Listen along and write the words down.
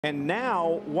And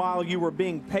now, while you were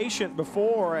being patient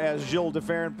before, as Gilles de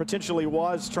Ferran potentially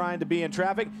was trying to be in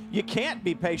traffic, you can't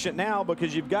be patient now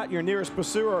because you've got your nearest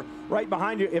pursuer right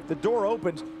behind you. If the door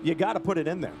opens, you got to put it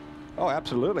in there. Oh,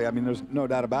 absolutely. I mean, there's no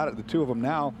doubt about it. The two of them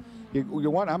now.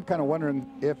 I'm kind of wondering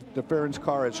if de Ferran's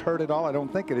car is hurt at all. I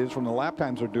don't think it is from the lap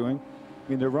times they're doing. I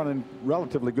mean, they're running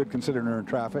relatively good considering they're in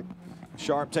traffic.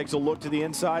 Sharp takes a look to the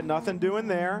inside. Nothing doing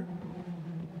there.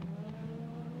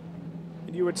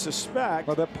 You would suspect.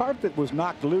 Well, the part that was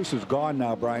knocked loose is gone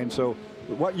now, Brian. So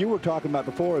what you were talking about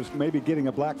before is maybe getting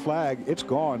a black flag. It's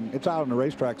gone. It's out on the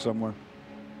racetrack somewhere.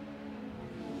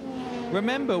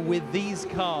 Remember, with these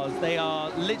cars, they are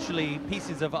literally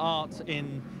pieces of art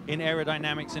in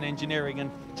aerodynamics and engineering, and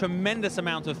tremendous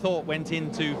amount of thought went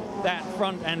into that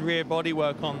front and rear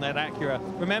bodywork on that Acura.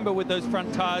 Remember, with those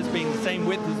front tires being the same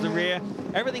width as the rear,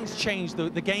 everything's changed.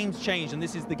 The game's changed, and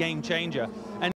this is the game changer. And